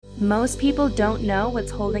Most people don't know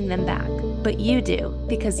what's holding them back, but you do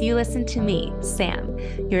because you listen to me, Sam,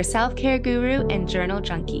 your self-care guru and journal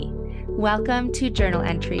junkie. Welcome to Journal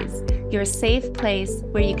Entries, your safe place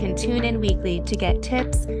where you can tune in weekly to get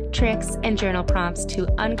tips, tricks, and journal prompts to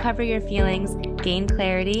uncover your feelings, gain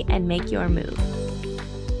clarity, and make your move.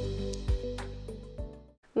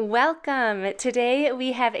 Welcome! Today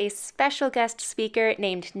we have a special guest speaker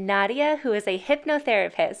named Nadia, who is a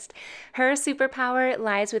hypnotherapist. Her superpower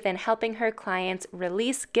lies within helping her clients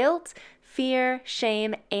release guilt, fear,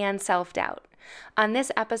 shame, and self-doubt. On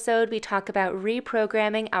this episode, we talk about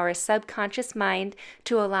reprogramming our subconscious mind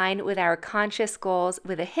to align with our conscious goals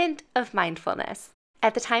with a hint of mindfulness.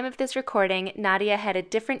 At the time of this recording, Nadia had a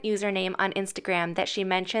different username on Instagram that she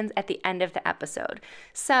mentions at the end of the episode.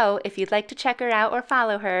 So if you'd like to check her out or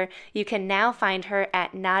follow her, you can now find her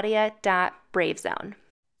at nadia.bravezone.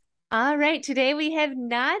 All right, today we have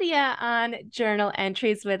Nadia on Journal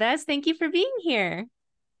Entries with us. Thank you for being here.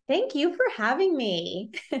 Thank you for having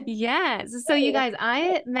me. Yes. So you guys,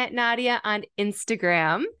 I met Nadia on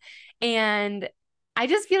Instagram and I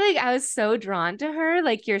just feel like I was so drawn to her,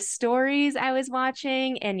 like your stories I was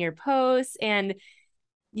watching and your posts, and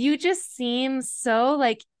you just seem so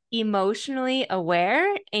like emotionally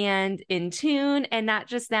aware and in tune. And not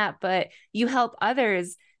just that, but you help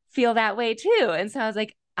others feel that way too. And so I was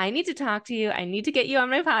like, I need to talk to you. I need to get you on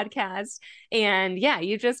my podcast. And yeah,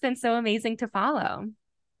 you've just been so amazing to follow.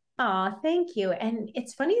 Oh, thank you. And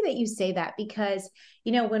it's funny that you say that because,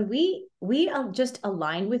 when we just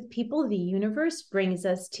align with people, the universe brings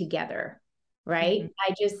us together, right?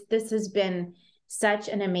 Mm-hmm. This has been such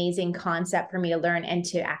an amazing concept for me to learn and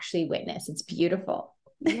to actually witness. It's beautiful.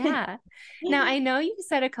 Yeah. Now, I know you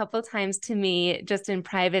said a couple times to me just in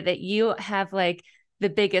private that you have like the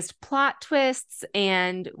biggest plot twists.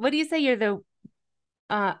 And what do you say? You're the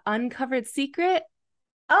uncovered secret?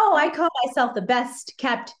 Oh, I call myself the best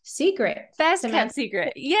kept secret. Best kept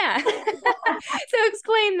secret. Yeah. So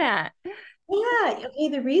explain that. Yeah. Okay.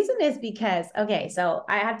 The reason is because, so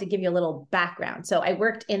I have to give you a little background. So I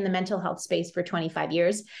worked in the mental health space for 25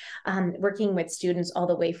 years, working with students all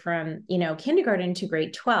the way from, kindergarten to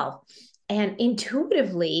grade 12. And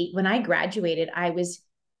intuitively, when I graduated, I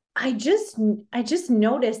just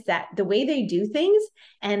noticed that the way they do things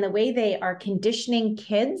and the way they are conditioning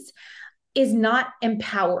kids is not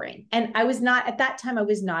empowering. And at that time, I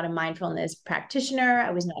was not a mindfulness practitioner.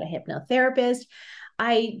 I was not a hypnotherapist.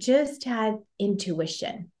 I just had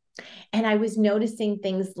intuition. And I was noticing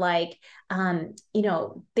things like,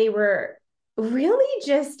 they were really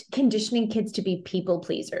just conditioning kids to be people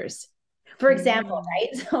pleasers. For example,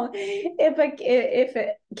 right? So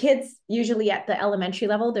if kids usually at the elementary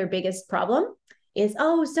level, their biggest problem is,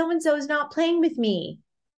 oh, so-and-so is not playing with me.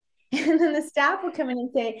 And then the staff will come in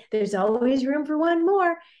and say, there's always room for one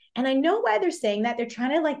more. And I know why they're saying that. They're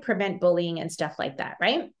trying to like prevent bullying and stuff like that,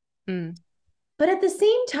 right? Mm. But at the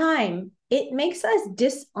same time, it makes us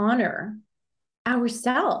dishonor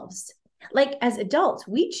ourselves. Like as adults,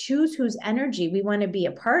 we choose whose energy we want to be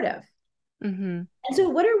a part of. Mm-hmm. And so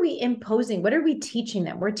what are we imposing? What are we teaching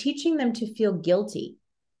them? We're teaching them to feel guilty,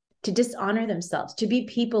 to dishonor themselves, to be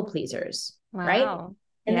people pleasers, right? Wow.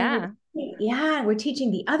 And Yeah. we're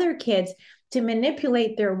teaching the other kids to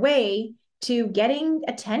manipulate their way to getting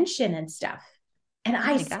attention and stuff. And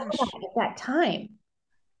I saw that at that time,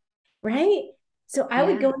 right? So I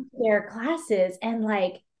would go into their classes and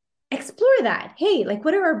like explore that. Hey, like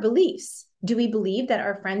what are our beliefs? Do we believe that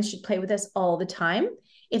our friends should play with us all the time?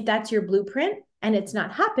 If that's your blueprint and it's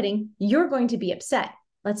not happening, you're going to be upset.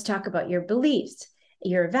 Let's talk about your beliefs,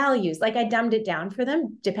 your values. Like I dumbed it down for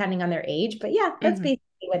them depending on their age, but yeah, that's basically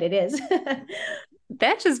what it is.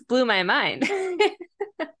 That just blew my mind.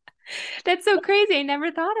 That's so crazy. I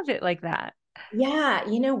never thought of it like that. Yeah.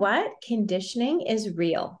 You know what? Conditioning is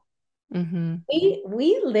real. Mm-hmm.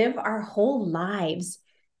 We live our whole lives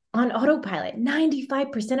on autopilot.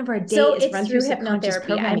 95% of our day is run through subconscious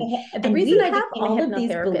programming. The reason I have all of these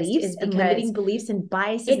beliefs is and limiting beliefs and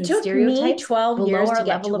biases and stereotypes. It took me 12 years to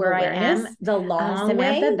get to where I am the long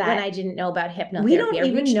way when I didn't know about hypnotherapy. We don't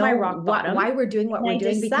even know why we're doing what we're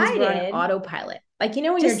doing because we're on autopilot. Like,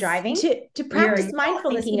 when you're driving to practice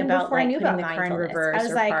mindfulness, even before I knew about the car in reverse, I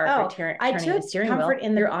was like, I took comfort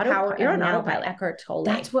in the power. You're on autopilot. Eckhart Tolle.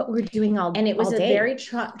 That's what we're doing all day. And it was a very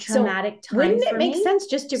traumatic time. Wouldn't it make sense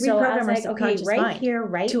just to reprogram our subconscious mind here,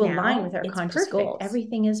 right to align with our conscious goals?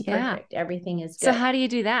 Everything is perfect. Everything is good. So how do you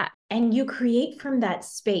do that? And you create from that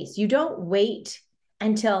space. You don't wait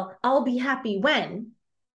until I'll be happy when.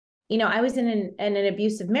 I was in an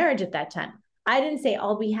abusive marriage at that time. I didn't say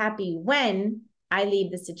I'll be happy when I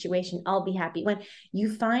leave the situation. I'll be happy when.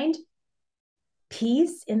 You find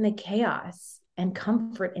peace in the chaos and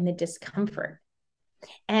comfort in the discomfort.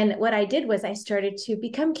 And what I did was I started to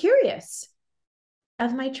become curious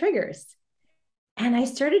of my triggers. And I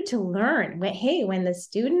started to learn, hey, when the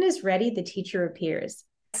student is ready, the teacher appears.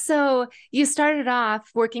 So you started off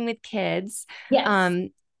working with kids. Yes.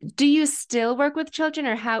 Do you still work with children,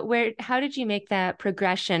 or how did you make that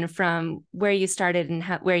progression from where you started and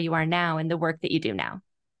where you are now and the work that you do now?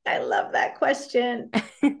 I love that question.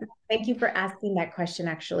 Thank you for asking that question,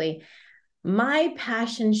 actually. My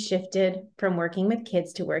passion shifted from working with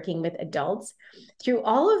kids to working with adults. Through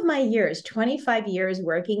all of my years, 25 years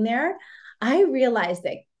working there, I realized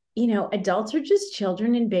that, adults are just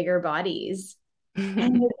children in bigger bodies.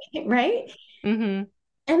 And right? Mm-hmm.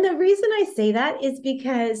 And the reason I say that is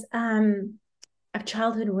because of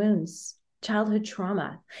childhood wounds, childhood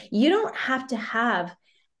trauma. You don't have to have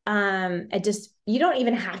you don't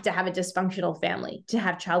even have to have a dysfunctional family to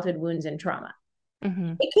have childhood wounds and trauma.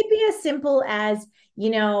 Mm-hmm. It could be as simple as,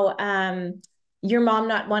 your mom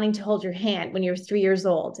not wanting to hold your hand when you're 3 years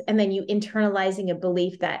old, and then you internalizing a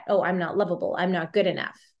belief that, oh, I'm not lovable, I'm not good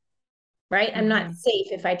enough, right? I'm not Mm-hmm. safe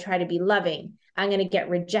if I try to be loving. I'm going to get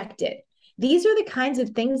rejected. These are the kinds of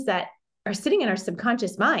things that are sitting in our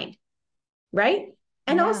subconscious mind, right?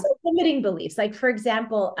 And Yeah. also limiting beliefs. Like, for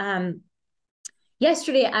example,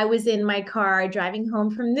 yesterday I was in my car driving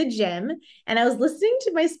home from the gym, and I was listening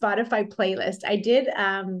to my Spotify playlist. I did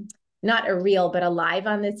not a reel, but a live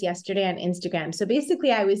on this yesterday on Instagram. So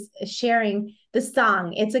basically I was sharing the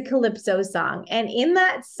song. It's a Calypso song. And in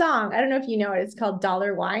that song, I don't know if you know it, it's called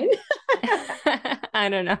Dollar Wine. I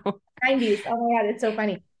don't know. 90s. Oh my God, it's so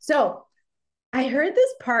funny. So I heard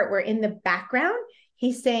this part where in the background,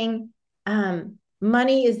 he's saying,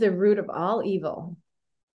 money is the root of all evil.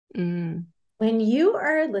 Mm. When you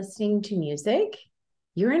are listening to music,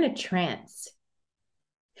 you're in a trance.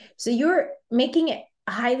 So you're making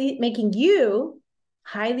you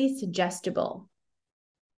highly suggestible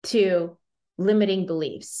to limiting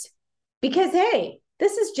beliefs. Because hey,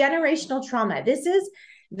 this is generational trauma. This is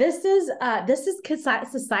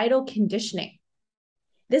societal conditioning.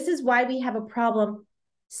 This is why we have a problem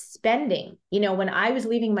spending. When I was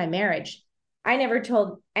leaving my marriage, I never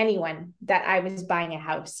told anyone that I was buying a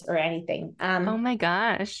house or anything. Oh my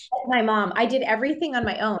gosh. My mom, I did everything on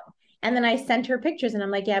my own. And then I sent her pictures and I'm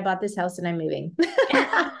like, yeah, I bought this house and I'm moving.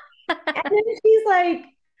 And then she's like,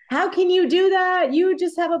 how can you do that? You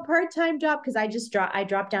just have a part-time job. Cause I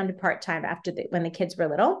dropped down to part-time when the kids were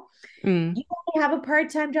little. Mm. You only have a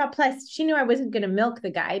part-time job. Plus she knew I wasn't going to milk the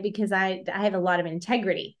guy because I have a lot of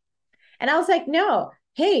integrity. And I was like, no,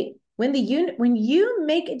 hey, when you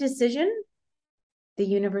make a decision, the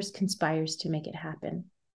universe conspires to make it happen.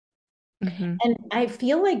 Mm-hmm. And I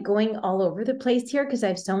feel like going all over the place here because I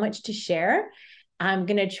have so much to share. I'm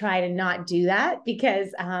going to try to not do that because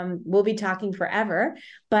we'll be talking forever.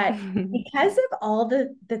 But because of all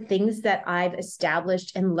the things that I've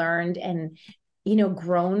established and learned and,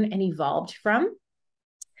 grown and evolved from,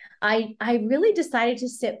 I really decided to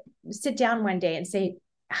sit down one day and say,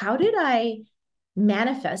 how did I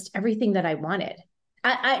manifest everything that I wanted?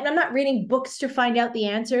 I'm not reading books to find out the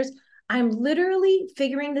answers. I'm literally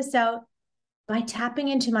figuring this out by tapping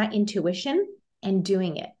into my intuition and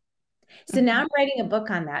doing it. So now Mm-hmm. I'm writing a book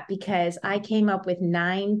on that because I came up with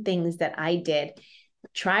 9 things that I did,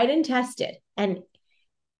 tried and tested. And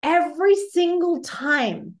every single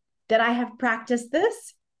time that I have practiced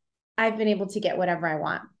this, I've been able to get whatever I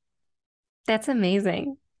want. That's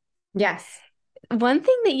amazing. Yes. One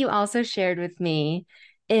thing that you also shared with me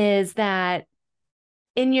is that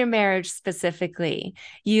in your marriage specifically,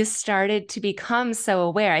 you started to become so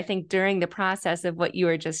aware. I think during the process of what you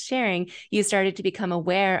were just sharing, you started to become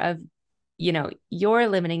aware of, your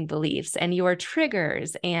limiting beliefs and your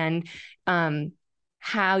triggers and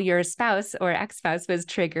how your spouse or ex-spouse was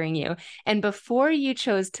triggering you. And before you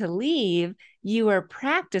chose to leave, you were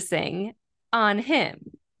practicing on him.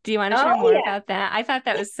 Do you want to share Oh, more yeah. about that? I thought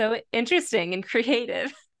that was so interesting and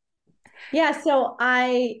creative. Yeah. So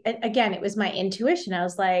again, it was my intuition. I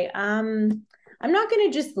was like, I'm not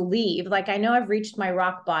going to just leave. Like, I know I've reached my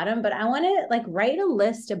rock bottom, but I want to like write a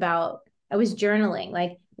list I was journaling,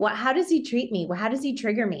 like how does he treat me? How does he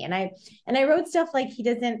trigger me? And I wrote stuff like he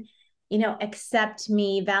doesn't, accept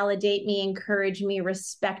me, validate me, encourage me,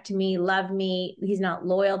 respect me, love me. He's not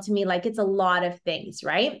loyal to me. Like it's a lot of things.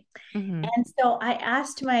 Right. Mm-hmm. And so I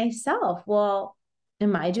asked myself, well,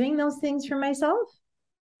 am I doing those things for myself?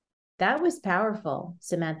 That was powerful,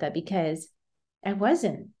 Samantha, because I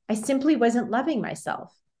simply wasn't loving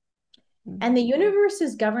myself. And the universe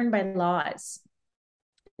is governed by laws.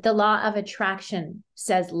 The law of attraction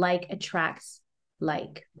says like attracts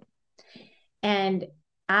like. And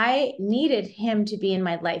I needed him to be in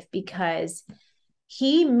my life because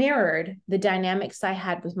he mirrored the dynamics I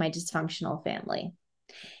had with my dysfunctional family.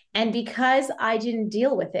 And because I didn't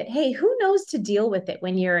deal with it, hey, who knows to deal with it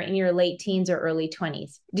when you're in your late teens or early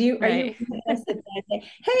 20s? Are you Right.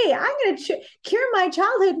 hey, I'm going to cure my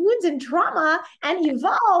childhood wounds and trauma and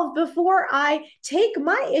evolve before I take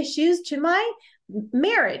my issues to my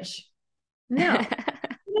marriage? No,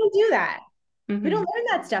 we don't do that. We don't Hmm. learn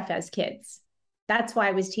that stuff as kids. That's why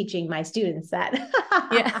I was teaching my students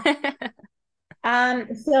Yeah.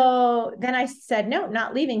 that. So then I said, no,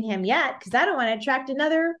 not leaving him yet, because I don't want to attract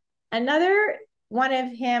another one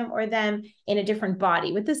of him or them in a different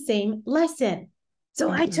body with the same lesson. So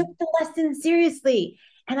I took Hmm. the lesson seriously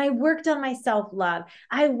and I worked on my self-love.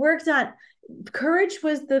 I worked on courage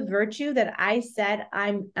was the virtue that I said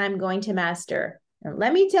I'm going to master. And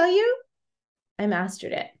let me tell you, I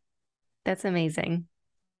mastered it. That's amazing.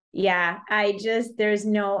 Yeah, there's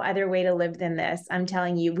no other way to live than this. I'm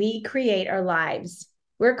telling you, we create our lives.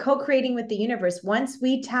 We're co-creating with the universe. Once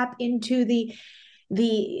we tap into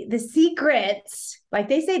the secrets, like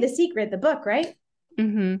they say, the secret, the book, right?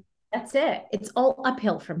 Hmm. That's it. It's all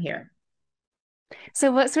uphill from here.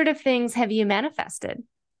 So, what sort of things have you manifested?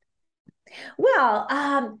 Well,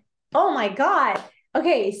 oh my God.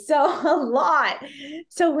 Okay, so a lot.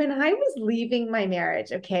 So when I was leaving my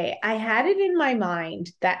marriage, okay, I had it in my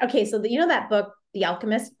mind that okay, so you know that book, The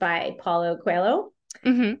Alchemist by Paulo Coelho?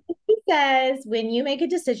 Hmm. He says, when you make a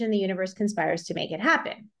decision, the universe conspires to make it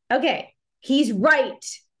happen. Okay, he's right.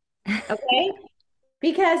 Okay,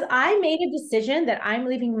 because I made a decision that I'm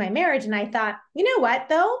leaving my marriage, and I thought, you know what,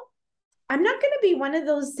 though? I'm not going to be one of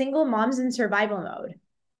those single moms in survival mode.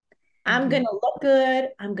 I'm going Hmm. to look good.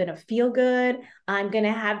 I'm going to feel good. I'm going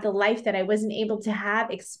to have the life that I wasn't able to have,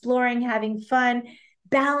 exploring, having fun,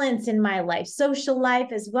 balance in my life, social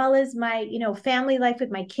life, as well as my, family life with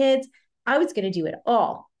my kids. I was going to do it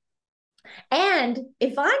all. And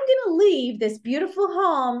if I'm going to leave this beautiful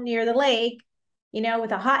home near the lake,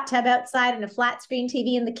 with a hot tub outside and a flat screen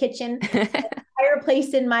TV in the kitchen,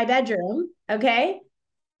 fireplace in my bedroom, okay,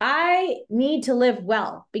 I need to live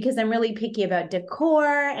well because I'm really picky about decor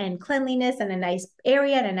and cleanliness and a nice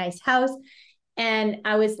area and a nice house. And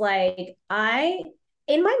I was like,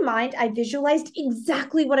 in my mind, I visualized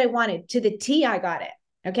exactly what I wanted to the T. I got it.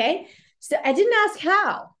 Okay. So I didn't ask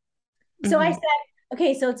how. So I Hmm. said,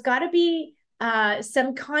 okay, so it's got to be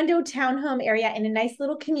some condo townhome area in a nice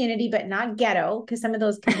little community, but not ghetto, because some of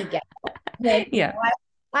those can be ghetto. Like, Yeah.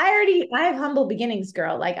 I have humble beginnings,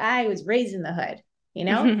 girl. Like I was raised in the hood, you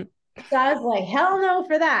know? So I was like, hell no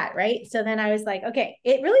for that. Right. So then I was like, okay,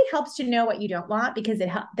 it really helps to know what you don't want because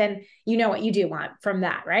then you know what you do want from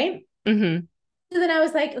that. Right. Hmm. So then I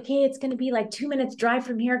was like, okay, it's going to be like 2 minutes drive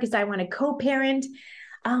from here because I want to co-parent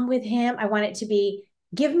with him. I want it to be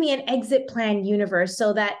give me an exit plan universe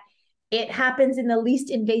so that it happens in the least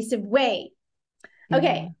invasive way.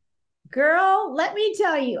 Okay, Hmm. girl, let me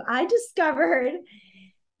tell you, I discovered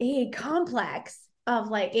a complex of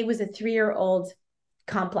like, it was a 3-year-old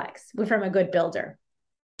complex from a good builder.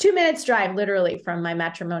 2 minutes drive, literally, from my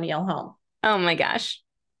matrimonial home. Oh my gosh.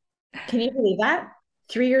 Can you believe that?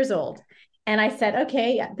 3 years old. And I said,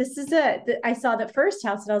 okay, yeah, this is I saw the first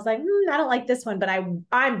house and I was like, I don't like this one, but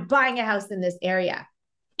I'm buying a house in this area,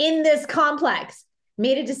 in this complex.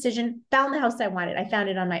 Made a decision, found the house I wanted. I found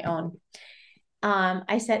it on my own.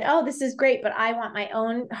 I said, oh, this is great, but I want my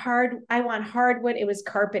own I want hardwood. It was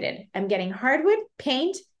carpeted. I'm getting hardwood,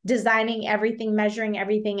 paint, designing everything, measuring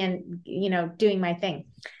everything, and, doing my thing.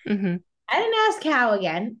 Hmm. I didn't ask how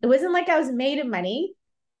again. It wasn't like I was made of money.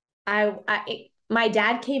 My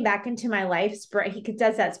dad came back into my life. He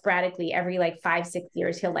does that sporadically every like 5-6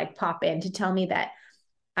 years. He'll like pop in to tell me that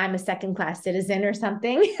I'm a second class citizen or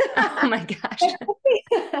something. Oh my gosh.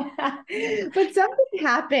 But something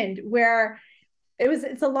happened where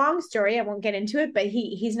it's a long story. I won't get into it, but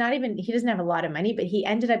he doesn't have a lot of money, but he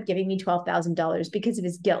ended up giving me $12,000 because of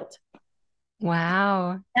his guilt.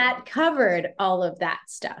 Wow. That covered all of that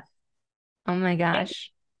stuff. Oh my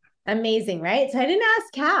gosh. Amazing, right? So I didn't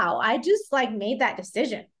ask how. I just like made that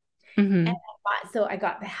decision. And Hmm. I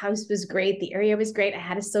got the house was great. The area was great. I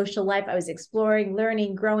had a social life. I was exploring,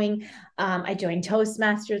 learning, growing. I joined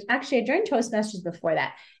Toastmasters. Actually, I joined Toastmasters before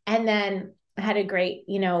that. And then I had a great,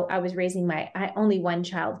 I was raising only one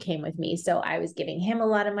child came with me. So I was giving him a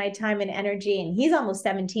lot of my time and energy. And he's almost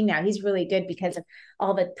 17 now. He's really good because of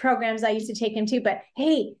all the programs I used to take him to. But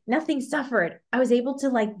hey, nothing suffered. I was able to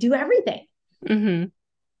like do everything. Hmm.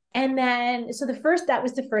 And then, so that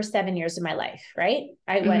was the first 7 years of my life, right?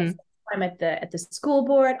 I went, Hmm. I'm at the school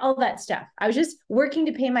board, all that stuff. I was just working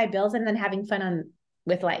to pay my bills and then having fun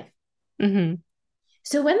with life. Mm-hmm.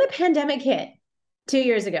 So when the pandemic hit 2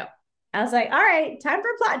 years ago, I was like, all right, time for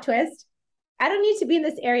a plot twist. I don't need to be in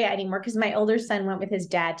this area anymore because my older son went with his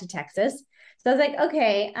dad to Texas. So I was like,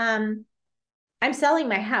 okay, I'm selling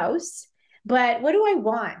my house, but what do I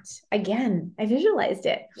want? Again, I visualized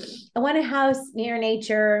it. I want a house near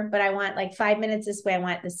nature, but I want like 5 minutes this way. I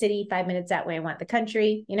want the city, 5 minutes that way. I want the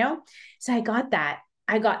country, you know? So I got that.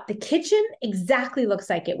 I got the kitchen exactly looks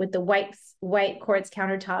like it with the white quartz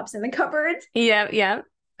countertops and the cupboards. Yeah, yeah.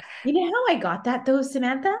 You know how I got that though,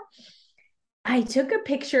 Samantha? I took a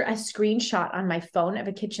picture, a screenshot on my phone of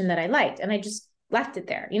a kitchen that I liked, and I just left it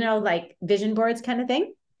there, like vision boards kind of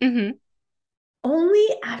thing. Mm-hmm. Only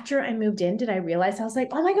after I moved in did I realize I was like,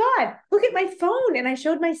 oh my God, look at my phone. And I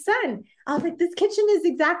showed my son. I was like, this kitchen is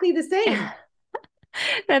exactly the same.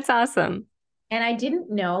 That's awesome. And I didn't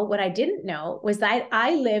know what I didn't know was that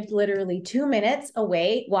I lived literally 2 minutes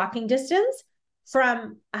away, walking distance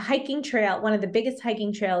from a hiking trail, one of the biggest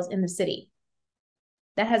hiking trails in the city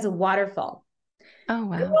that has a waterfall. Oh,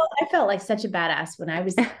 wow. Girl, I felt like such a badass when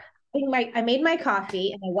I made my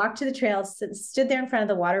coffee and I walked to the trail, stood there in front of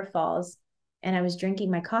the waterfalls, and I was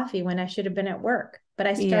drinking my coffee when I should have been at work. But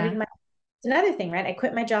I started Yeah. my it's another thing, right? I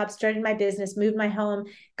quit my job, started my business, moved my home,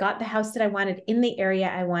 got the house that I wanted in the area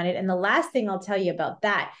I wanted. And the last thing I'll tell you about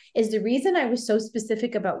that is the reason I was so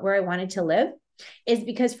specific about where I wanted to live is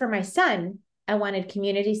because for my son, I wanted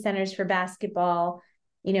community centers for basketball,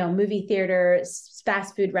 movie theaters,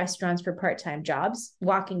 fast food restaurants for part-time jobs,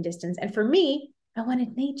 walking distance. And for me, I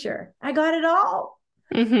wanted nature. I got it all.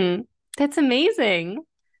 Mm-hmm. That's amazing.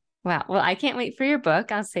 Wow. Well, I can't wait for your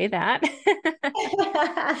book. I'll say that.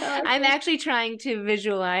 I'm actually trying to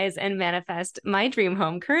visualize and manifest my dream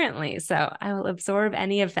home currently. So I will absorb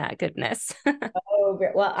any of that goodness. Oh,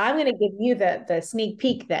 great. Well, I'm going to give you the sneak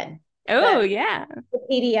peek then. Oh, yeah. The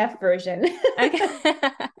PDF version. Okay.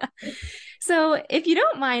 So, if you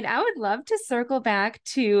don't mind, I would love to circle back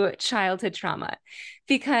to childhood trauma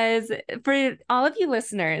because for all of you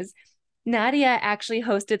listeners, Nadia actually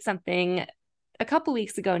hosted something a couple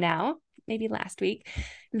weeks ago now, maybe last week,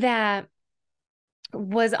 that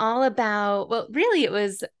was all about, well, really, it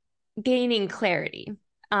was gaining clarity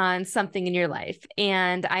on something in your life.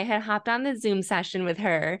 And I had hopped on the Zoom session with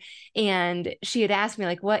her and she had asked me,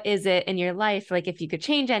 like, what is it in your life? Like, if you could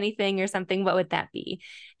change anything or something, what would that be?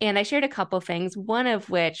 And I shared a couple things, one of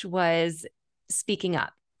which was speaking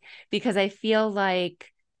up, because I feel like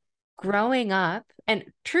growing up, and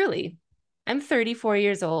truly, I'm 34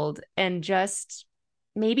 years old, and just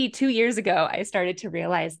maybe 2 years ago, I started to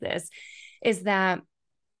realize this is that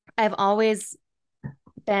I've always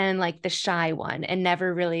been like the shy one and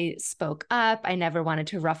never really spoke up. I never wanted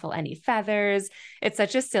to ruffle any feathers. It's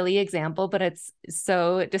such a silly example, but it's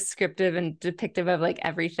so descriptive and depictive of like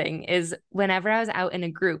everything is whenever I was out in a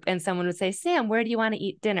group and someone would say, Sam, where do you want to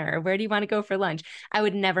eat dinner? Or where do you want to go for lunch? I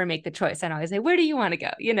would never make the choice. I'd always say, where do you want to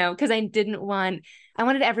go? Because I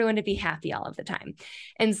wanted everyone to be happy all of the time.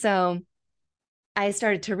 And so I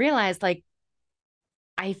started to realize like,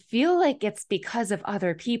 I feel like it's because of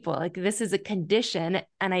other people. Like this is a condition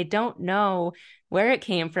and I don't know where it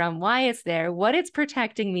came from, why it's there, what it's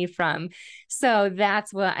protecting me from. So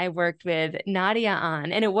that's what I worked with Nadia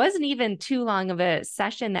on. And it wasn't even too long of a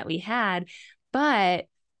session that we had, but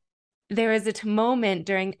there was a moment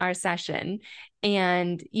during our session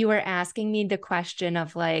and you were asking me the question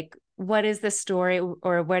of like, what is the story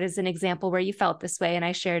or what is an example where you felt this way? And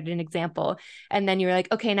I shared an example. And then you were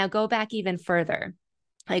like, okay, now go back even further.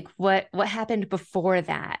 Like what happened before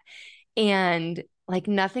that? And like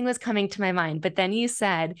nothing was coming to my mind. But then you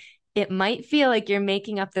said it might feel like you're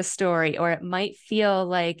making up the story, or it might feel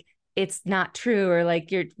like it's not true, or like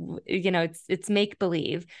it's make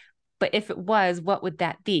believe. But if it was, what would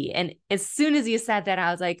that be? And as soon as you said that,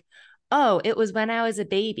 I was like, oh, it was when I was a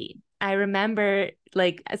baby. I remember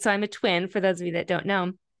so I'm a twin for those of you that don't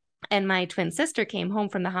know. And my twin sister came home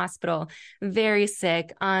from the hospital very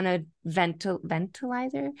sick on a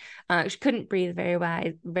ventilator. She couldn't breathe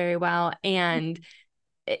very well. And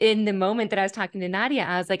in the moment that I was talking to Nadia,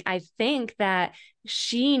 I was like, I think that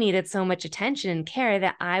she needed so much attention and care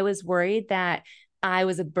that I was worried that I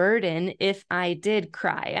was a burden if I did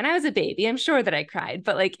cry. And I was a baby. I'm sure that I cried,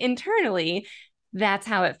 but like internally, that's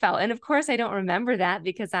how it felt. And of course, I don't remember that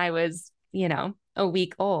because I was, a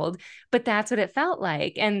week old, but that's what it felt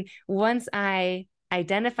like. And once I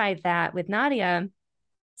identified that with Nadia,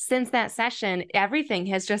 since that session, everything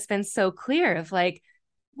has just been so clear of like,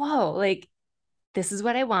 whoa, like this is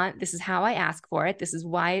what I want. This is how I ask for it. This is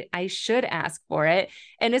why I should ask for it.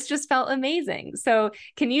 And it's just felt amazing. So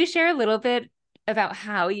can you share a little bit about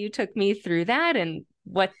how you took me through that and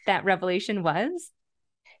what that revelation was?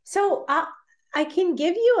 So I can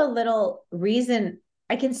give you a little reason.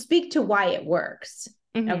 I can speak to why it works.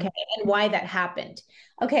 Mm-hmm. Okay. And why that happened.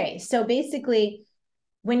 Okay. So basically,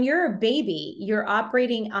 when you're a baby, you're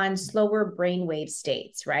operating on slower brainwave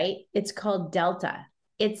states, right? It's called delta.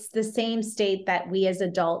 It's the same state that we as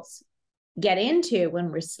adults get into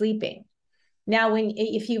when we're sleeping. Now,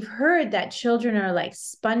 if you've heard that children are like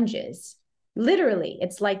sponges, literally,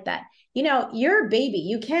 it's like that. You're a baby,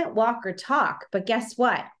 you can't walk or talk, but guess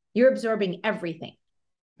what? You're absorbing everything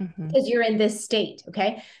Mm-hmm. because you're in this state.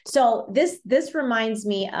 Okay. So this reminds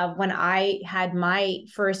me of when I had my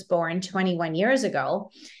firstborn 21 years ago.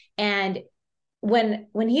 And when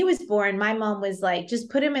he was born, my mom was like, just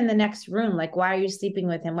put him in the next room. Like, why are you sleeping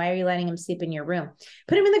with him? Why are you letting him sleep in your room?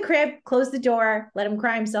 Put him in the crib, close the door, let him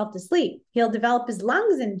cry himself to sleep. He'll develop his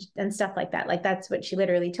lungs and stuff like that. Like, that's what she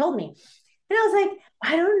literally told me. And I was like,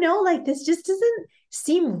 I don't know, like this just doesn't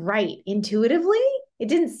seem right intuitively. It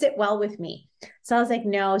didn't sit well with me. So I was like,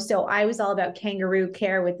 no. So I was all about kangaroo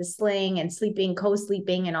care with the sling and sleeping,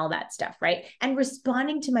 co-sleeping and all that stuff, right? And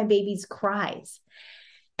responding to my baby's cries.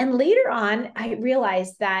 And later on, I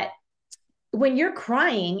realized that when you're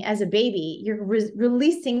crying as a baby, you're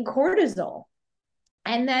releasing cortisol.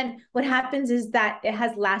 And then what happens is that it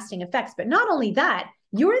has lasting effects. But not only that,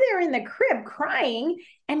 you're there in the crib crying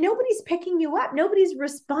and nobody's picking you up. Nobody's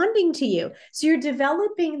responding to you. So you're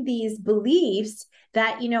developing these beliefs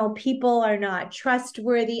that, people are not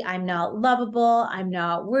trustworthy. I'm not lovable. I'm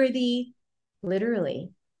not worthy. Literally.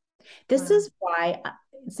 This Wow. is why,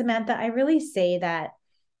 Samantha, I really say that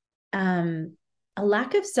a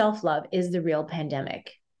lack of self-love is the real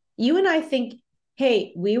pandemic. You and I think,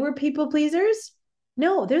 hey, we were people pleasers.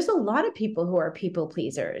 No, there's a lot of people who are people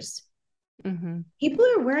pleasers. Mm-hmm. People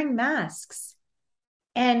are wearing masks.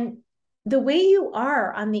 And the way you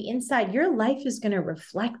are on the inside, your life is going to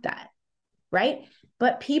reflect that, right?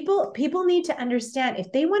 But people need to understand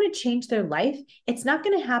if they want to change their life, it's not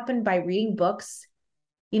going to happen by reading books,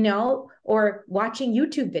 or watching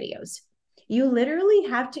YouTube videos. You literally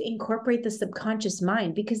have to incorporate the subconscious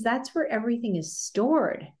mind because that's where everything is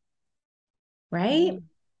stored, right? Mm-hmm.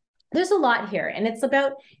 There's a lot here, and it's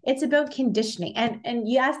about conditioning. And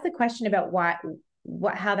you asked the question about what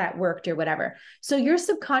how that worked or whatever. So your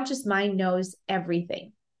subconscious mind knows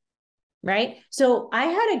everything, right? So I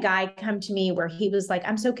had a guy come to me where he was like,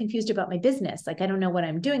 I'm so confused about my business. Like, I don't know what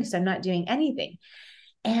I'm doing, so I'm not doing anything.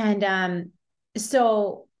 And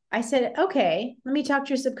so I said, okay, let me talk to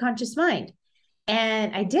your subconscious mind.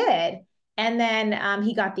 And I did. And then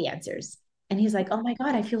he got the answers. And he's like, oh my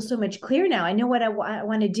God, I feel so much clearer now. I know what I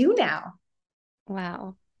want to do now.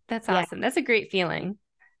 Wow. That's Yeah. awesome. That's a great feeling.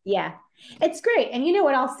 Yeah. It's great. And you know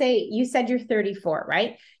what I'll say? You said you're 34,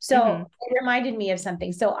 right? Mm-hmm. So it reminded me of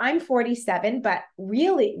something. So I'm 47, but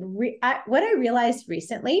really, what I realized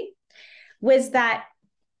recently was that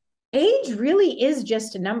age really is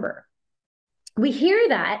just a number. We hear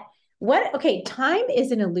that. Okay, time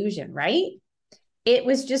is an illusion, right? It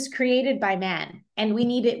was just created by man, and we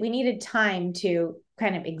needed time to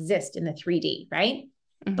kind of exist in the 3D, right?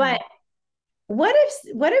 Mm-hmm. But what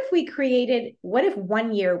if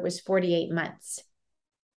 1 year was 48 months?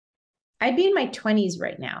 I'd be in my 20s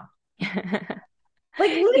right now.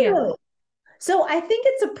 Like Yeah. literally. So I think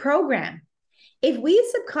it's a program. If we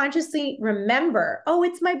subconsciously remember, oh,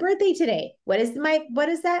 it's my birthday today. What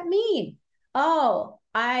does that mean? Oh,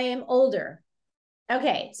 I am older.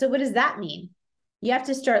 Okay, so what does that mean? You have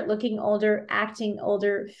to start looking older, acting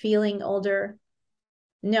older, feeling older.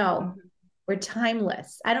 No, Mhm. we're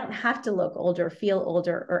timeless. I don't have to look older, feel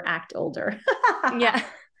older, or act older. Yeah.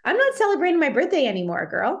 I'm not celebrating my birthday anymore,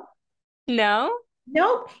 girl. No?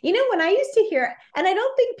 Nope. When I used to hear, and I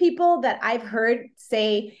don't think people that I've heard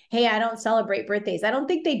say, hey, I don't celebrate birthdays, I don't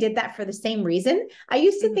think they did that for the same reason. I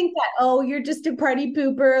used to Mhm. think that, oh, you're just a party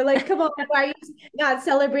pooper. Like, come on, why are you not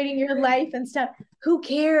celebrating your life and stuff? Who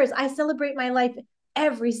cares? I celebrate my life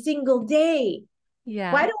every single day. Why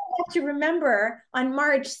Yeah. do I have to remember on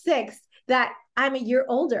March 6th that I'm a year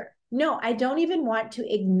older? No, I don't even want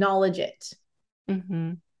to acknowledge it.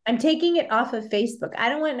 Mm-hmm. I'm taking it off of Facebook. I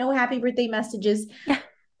don't want no happy birthday messages.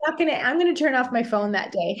 I'm gonna turn off my phone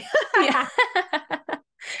that day. Yeah.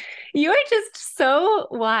 You're just so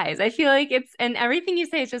wise. I feel like and everything you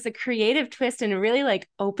say is just a creative twist and really like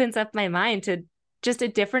opens up my mind to just a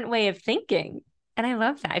different way of thinking. And I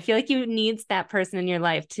love that. I feel like you needs that person in your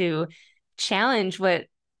life to challenge what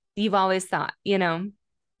you've always thought.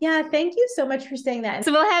 Yeah, thank you so much for saying that.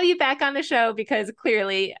 So we'll have you back on the show because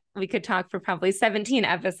clearly we could talk for probably 17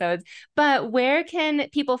 episodes. But where can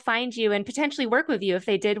people find you and potentially work with you if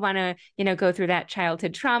they did want to, go through that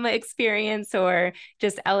childhood trauma experience or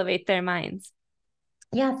just elevate their minds?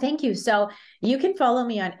 Yeah, thank you. So you can follow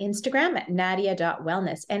me on Instagram at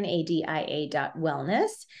nadia.wellness, nadia.wellness.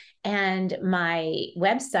 And my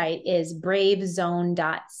website is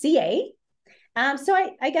bravezone.ca. So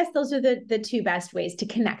I guess those are the two best ways to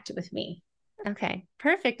connect with me. Okay,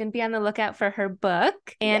 perfect. And be on the lookout for her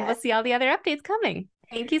book, and we'll Yes. see all the other updates coming.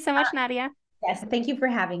 Thank you so much, Nadia. Yes. Thank you for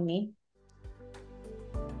having me.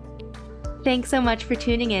 Thanks so much for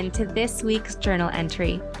tuning in to this week's journal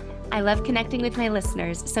entry. I love connecting with my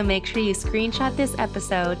listeners, so make sure you screenshot this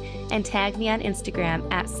episode and tag me on Instagram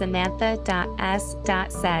at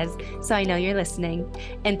samantha.s.says so I know you're listening.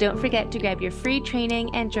 And don't forget to grab your free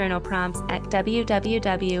training and journal prompts at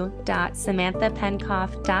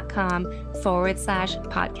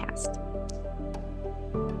www.samanthapenkoff.com/podcast.